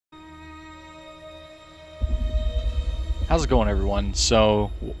How's it going, everyone? So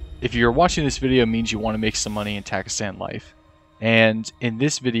if you're watching this video, it means you want to make some money in Takistan Life. And in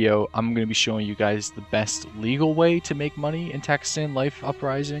this video, I'm going to be showing you guys the best legal way to make money in Takistan Life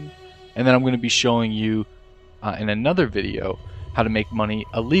Uprising. And then I'm going to be showing you in another video how to make money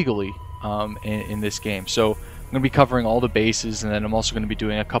illegally in this game. So I'm going to be covering all the bases, and then I'm also going to be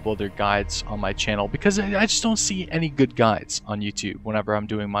doing a couple other guides on my channel because I just don't see any good guides on YouTube whenever I'm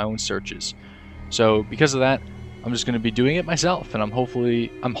doing my own searches. So because of that, I'm just going to be doing it myself, and I'm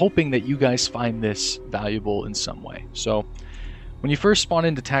hoping that you guys find this valuable in some way. So when you first spawn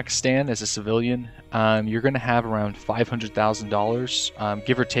into Takistan as a civilian, you're going to have around $500,000,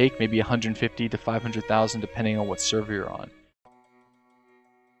 give or take, maybe 150 to 500,000 depending on what server you're on.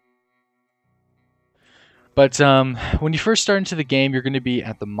 But when you first start into the game, you're going to be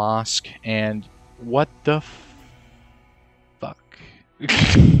at the mosque, and what the fuck?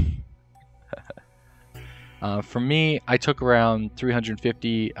 For me, I took around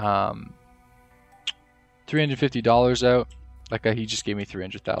 $350 out. That guy, he just gave me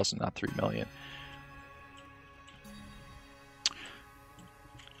 300,000, not 3 million.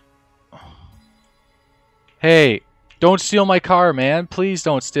 Hey, don't steal my car, man. Please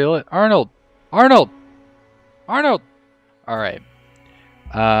don't steal it. Arnold! Arnold! Arnold! Alright.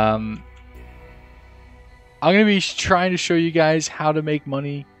 I'm going to be trying to show you guys how to make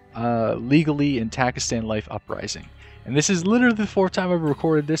money legally in Takistan Life Uprising. And this is literally the fourth time I've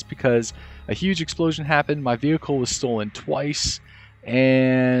recorded this because a huge explosion happened. My vehicle was stolen twice.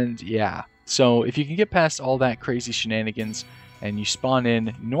 And yeah. So if you can get past all that crazy shenanigans and you spawn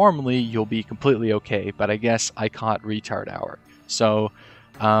in, normally you'll be completely okay. But I guess I caught retard hour. So,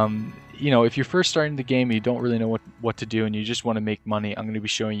 you know, if you're first starting the game and you don't really know what to do and you just want to make money, I'm going to be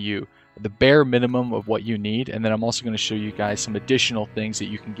showing you the bare minimum of what you need. And then I'm also going to show you guys some additional things that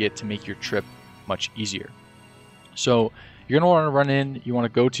you can get to make your trip much easier. So you're going to want to run in, you want to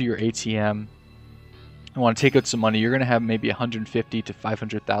go to your ATM, you want to take out some money. You're going to have maybe $150,000 to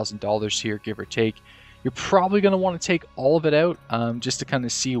 $500,000 here, give or take. You're probably going to want to take all of it out just to kind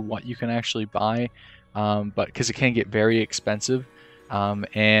of see what you can actually buy, but because it can get very expensive.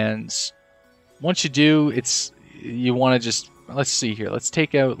 And once you do, you want to just, let's see here, let's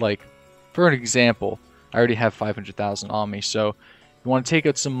take out, like, for an example, I already have 500,000 on me, so you want to take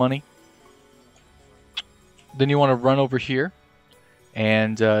out some money. Then you want to run over here,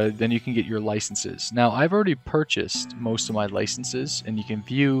 and then you can get your licenses. Now, I've already purchased most of my licenses, and you can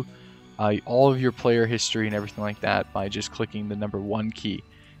view all of your player history and everything like that by just clicking the number 1 key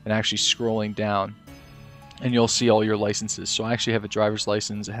and actually scrolling down, and you'll see all your licenses. So I actually have a driver's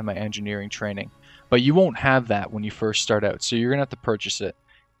license, I have my engineering training, but you won't have that when you first start out, so you're going to have to purchase it.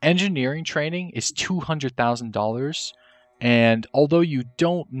 Engineering training is $200,000, and although you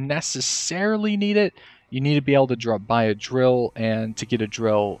don't necessarily need it, you need to be able to buy a drill, and to get a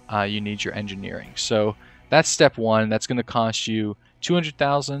drill, you need your engineering. So that's step one. That's going to cost you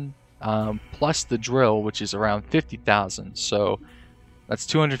 $200,000 plus the drill, which is around $50,000. So that's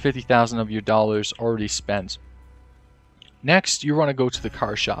 $250,000 of your dollars already spent. Next, you want to go to the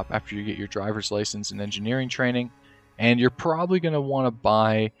car shop after you get your driver's license and engineering training, and you're probably going to want to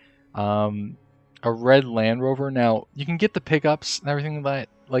buy a red Land Rover. Now, you can get the pickups and everything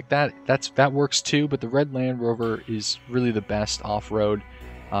like that. That works too, but the red Land Rover is really the best off-road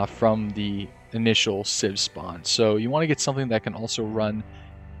from the initial Civ spawn. So you want to get something that can also run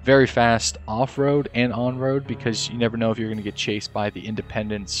very fast off-road and on-road, because you never know if you're going to get chased by the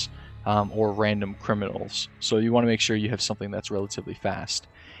independents or random criminals. So you want to make sure you have something that's relatively fast.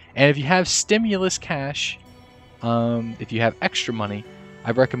 And if you have stimulus cash, if you have extra money, I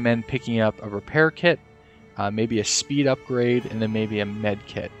recommend picking up a repair kit, maybe a speed upgrade, and then maybe a med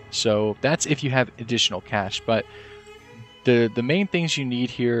kit. So that's if you have additional cash. But the main things you need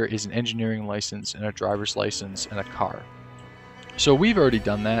here is an engineering license and a driver's license and a car. So we've already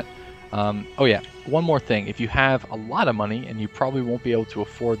done that. Oh yeah, one more thing. If you have a lot of money, and you probably won't be able to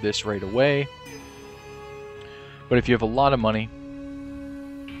afford this right away, but if you have a lot of money,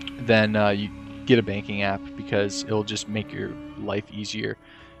 then you get a banking app, because it'll just make your life easier.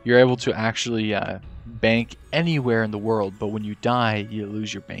 You're able to actually bank anywhere in the world, but when you die, you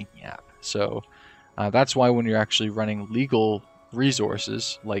lose your banking app. So that's why when you're actually running legal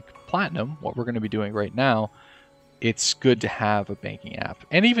resources like Platinum, what we're going to be doing right now, it's good to have a banking app.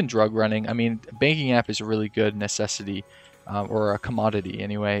 And even drug running, I mean, a banking app is a really good necessity, or a commodity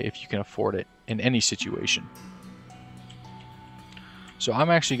anyway, if you can afford it in any situation. So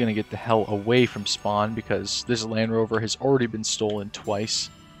I'm actually going to get the hell away from spawn, because this Land Rover has already been stolen twice.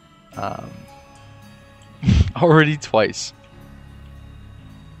 Already twice.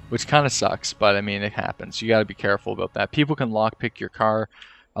 which kind of sucks, but I mean, it happens. You got to be careful about that. People can lockpick your car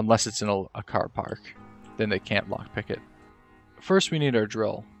unless it's in a car park. Then they can't lockpick it. First, we need our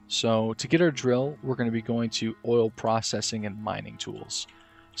drill. So to get our drill, we're going to be going to oil processing and mining tools.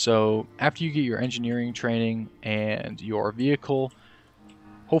 So after you get your engineering training and your vehicle,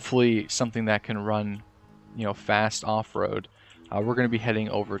 hopefully something that can run, you know, fast off-road, we're going to be heading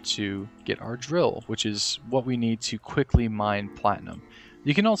over to get our drill, which is what we need to quickly mine platinum.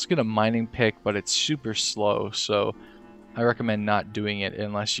 You can also get a mining pick, but it's super slow, so I recommend not doing it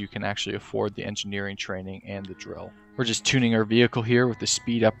unless you can actually afford the engineering training and the drill. We're just tuning our vehicle here with the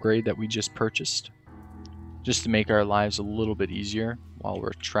speed upgrade that we just purchased, just to make our lives a little bit easier while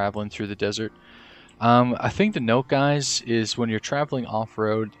we're traveling through the desert. I think the note, guys, is when you're traveling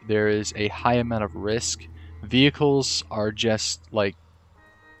off-road, there is a high amount of risk. Vehicles are just like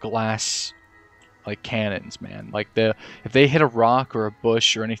glass, like cannons, man. Like if they hit a rock or a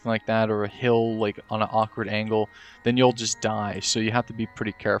bush or anything like that, or a hill like on an awkward angle, then you'll just die. So you have to be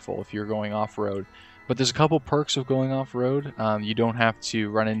pretty careful if you're going off-road. But there's a couple perks of going off-road. You don't have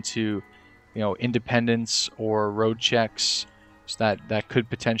to run into, you know, independents or road checks. So that could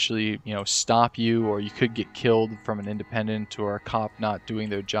potentially, you know, stop you, or you could get killed from an independent or a cop not doing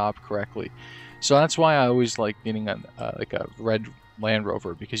their job correctly. So that's why I always like getting like a red Land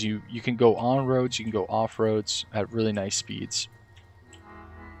Rover, because you can go on roads, you can go off roads at really nice speeds.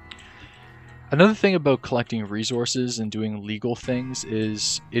 Another thing about collecting resources and doing legal things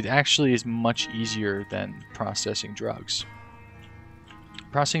is it actually is much easier than processing drugs.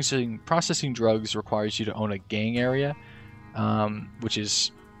 Processing drugs requires you to own a gang area, which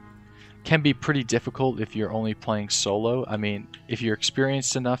can be pretty difficult if you're only playing solo. I mean, if you're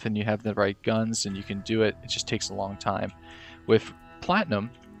experienced enough and you have the right guns and you can do it, it just takes a long time. With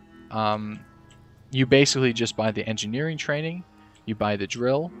platinum, you basically just buy the engineering training, you buy the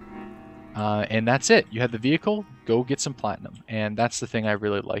drill, and that's it. You have the vehicle, go get some platinum. And that's the thing I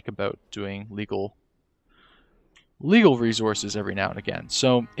really like about doing legal resources every now and again.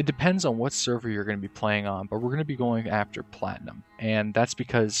 So it depends on what server you're going to be playing on, but we're going to be going after platinum, and that's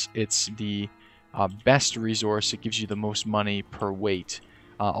because it's the best resource. It gives you the most money per weight.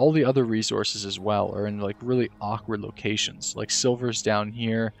 All the other resources as well are in like really awkward locations. Like silver's down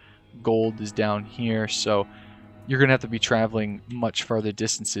here, gold is down here, so you're going to have to be traveling much farther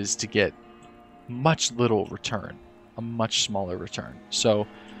distances to get much little return, a much smaller return. So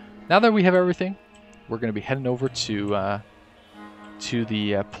now that we have everything, we're going to be heading over to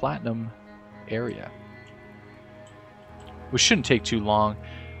the platinum area, which shouldn't take too long.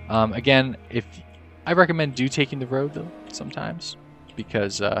 Again, if I recommend taking the road though sometimes,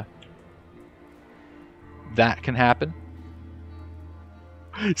 because that can happen.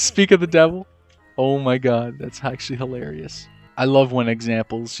 Speak of the devil. Oh my god, that's actually hilarious. I love when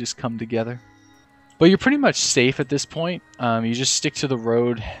examples just come together. But you're pretty much safe at this point. You just stick to the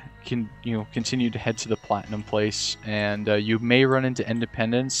road, continue to head to the platinum place, and you may run into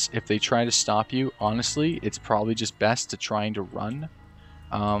independents. If they try to stop you, honestly, it's probably just best to trying to run.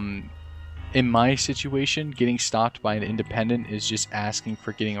 In my situation, getting stopped by an independent is just asking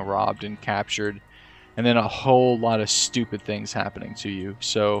for getting robbed and captured, and then a whole lot of stupid things happening to you.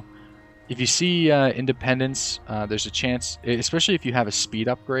 So if you see independents, there's a chance, especially if you have a speed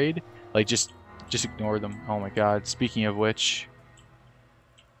upgrade, like just ignore them. Oh my god, speaking of which,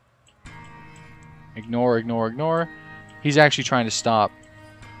 ignore. He's actually trying to stop.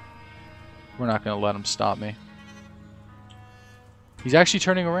 We're not going to let him stop me. He's actually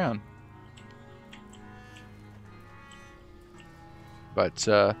turning around.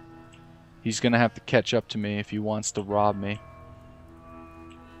 But he's going to have to catch up to me if he wants to rob me.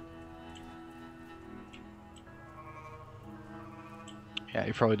 Yeah,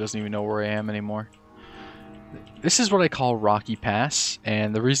 he probably doesn't even know where I am anymore. This is what I call Rocky Pass,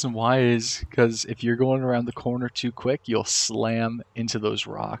 and the reason why is because if you're going around the corner too quick, you'll slam into those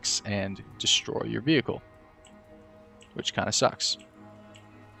rocks and destroy your vehicle, which kind of sucks.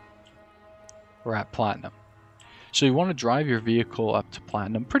 We're at Platinum. So you want to drive your vehicle up to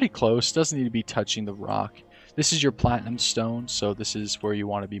Platinum, pretty close, doesn't need to be touching the rock. This is your Platinum stone, so this is where you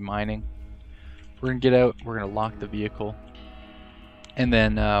want to be mining. We're going to get out, we're going to lock the vehicle, and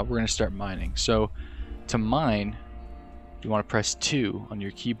then we're going to start mining. So to mine, you want to press 2 on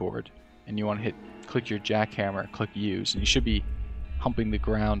your keyboard, and you want to click your jackhammer, click use, and you should be humping the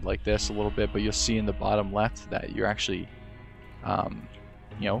ground like this a little bit, but you'll see in the bottom left that you're actually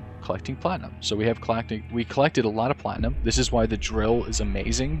collecting platinum. So we collected a lot of platinum. This is why the drill is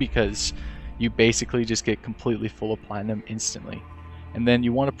amazing, because you basically just get completely full of platinum instantly. And then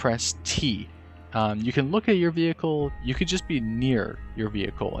you want to press T You can look at your vehicle. You could just be near your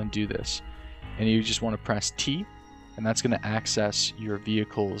vehicle and do this. And you just want to press T, and that's going to access your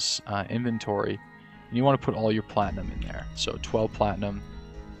vehicle's inventory. And you want to put all your platinum in there. So 12 platinum.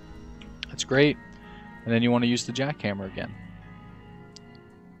 That's great. And then you want to use the jackhammer again.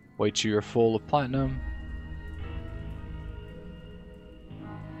 Wait till you're full of platinum.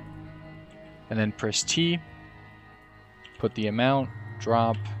 And then press T. Put the amount,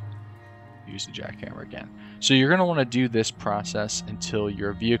 drop, use the jackhammer again. So you're going to want to do this process until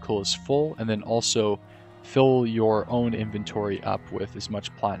your vehicle is full, and then also fill your own inventory up with as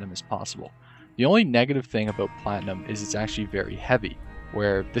much platinum as possible. The only negative thing about platinum is it's actually very heavy,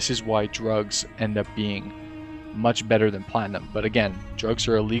 where this is why drugs end up being much better than platinum. But again, drugs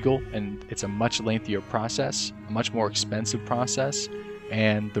are illegal, and it's a much lengthier process, a much more expensive process,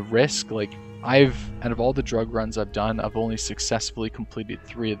 and the risk, like, out of all the drug runs I've done, I've only successfully completed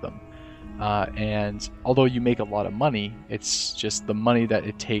 3 of them. And although you make a lot of money, it's just the money that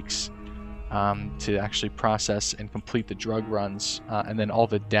it takes to actually process and complete the drug runs, and then all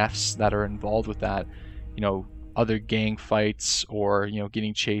the deaths that are involved with that, you know, other gang fights, or, you know,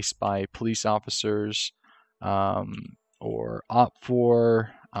 getting chased by police officers, or OPFOR,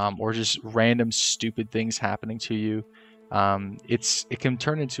 or just random stupid things happening to you. It can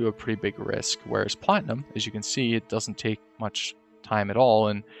turn into a pretty big risk, whereas platinum, as you can see, it doesn't take much time at all,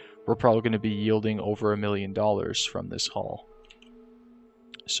 and we're probably going to be yielding over $1 million from this haul.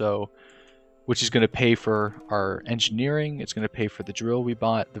 So, which is going to pay for our engineering, it's going to pay for the drill we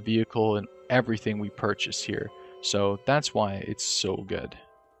bought, the vehicle, and everything we purchased here. So that's why it's so good.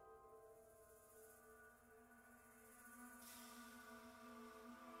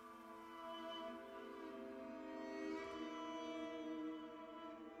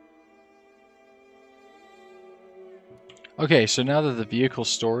 Okay, so now that the vehicle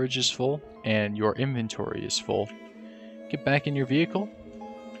storage is full and your inventory is full, get back in your vehicle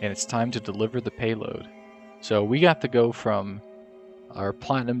and it's time to deliver the payload. So we got to go from our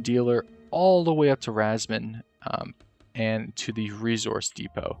platinum dealer all the way up to Razman, and to the resource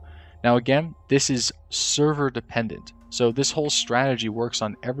depot. Now again, this is server dependent. So this whole strategy works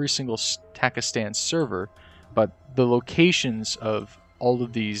on every single Takistan server, but the locations of all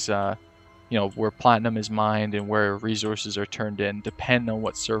of these you know, where platinum is mined and where resources are turned in depend on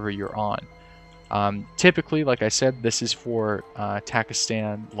what server you're on. Typically, like I said, this is for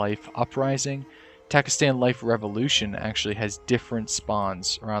Takistan Life Uprising. Takistan Life Revolution actually has different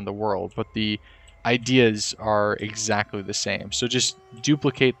spawns around the world, but the ideas are exactly the same. So just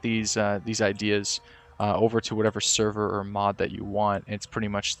duplicate these ideas over to whatever server or mod that you want, and it's pretty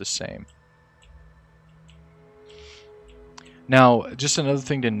much the same. Now, just another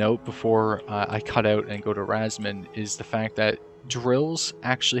thing to note before I cut out and go to Razman is the fact that drills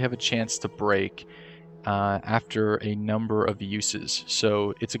actually have a chance to break after a number of uses.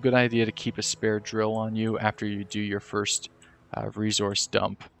 So it's a good idea to keep a spare drill on you after you do your first resource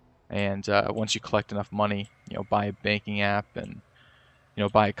dump. And once you collect enough money, you know, buy a banking app and, you know,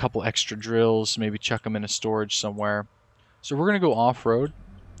 buy a couple extra drills, maybe chuck them in a storage somewhere. So we're going to go off-road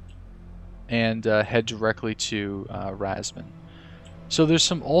and head directly to Razman. So there's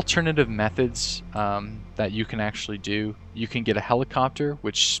some alternative methods that you can actually do. You can get a helicopter,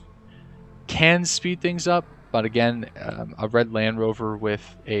 which can speed things up, but again, a red Land Rover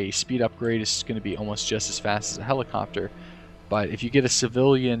with a speed upgrade is going to be almost just as fast as a helicopter. But if you get a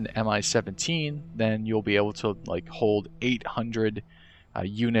civilian Mi-17, then you'll be able to like hold 800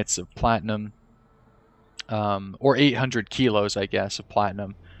 units of platinum, or 800 kilos, I guess, of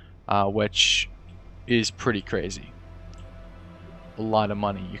platinum, which is pretty crazy. A lot of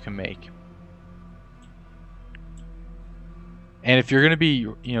money you can make. And if you're going to be,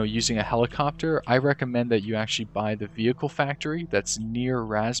 you know, using a helicopter, I recommend that you actually buy the vehicle factory that's near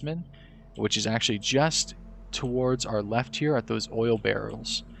Razman, which is actually just towards our left here at those oil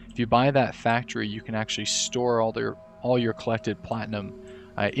barrels. If you buy that factory, you can actually store all your collected platinum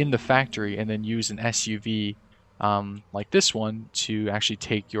in the factory, and then use an SUV like this one to actually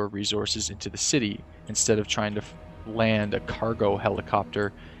take your resources into the city instead of trying to land a cargo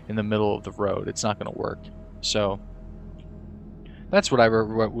helicopter in the middle of the road. It's not going to work. So that's what I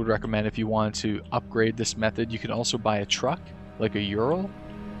would recommend if you wanted to upgrade this method. You can also buy a truck like a Ural,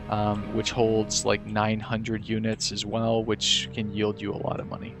 which holds like 900 units as well, which can yield you a lot of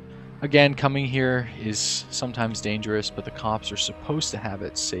money. Again, coming here is sometimes dangerous, but the cops are supposed to have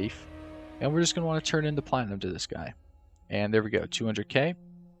it safe, and we're just going to want to turn in the platinum to this guy. And there we go, 200k.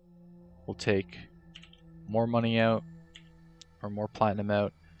 We'll take more money out, or more platinum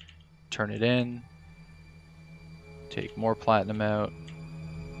out, turn it in, take more platinum out,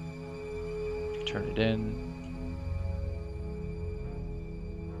 turn it in.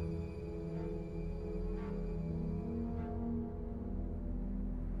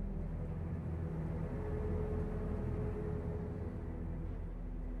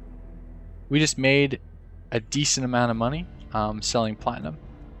 We just made a decent amount of money selling platinum.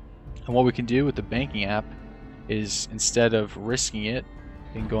 And what we can do with the banking app is, instead of risking it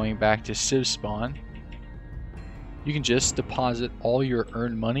and going back to Civ spawn, you can just deposit all your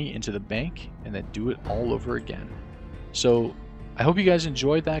earned money into the bank and then do it all over again. So I hope you guys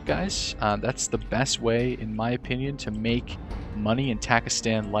enjoyed that, guys. That's the best way, in my opinion, to make money in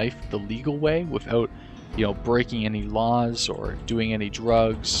Takistan Life the legal way without, you know, breaking any laws or doing any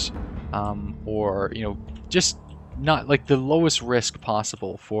drugs, or, you know, just not like the lowest risk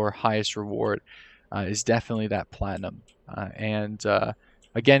possible for highest reward is definitely that platinum.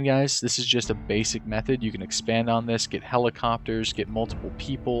 Again, guys, this is just a basic method. You can expand on this, get helicopters, get multiple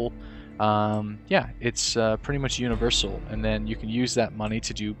people. Yeah, it's pretty much universal. And then you can use that money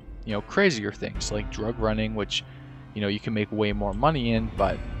to do, you know, crazier things like drug running, which, you know, you can make way more money in,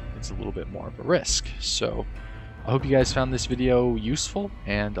 but it's a little bit more of a risk. So I hope you guys found this video useful,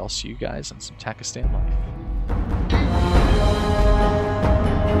 and I'll see you guys on some Takistan Life.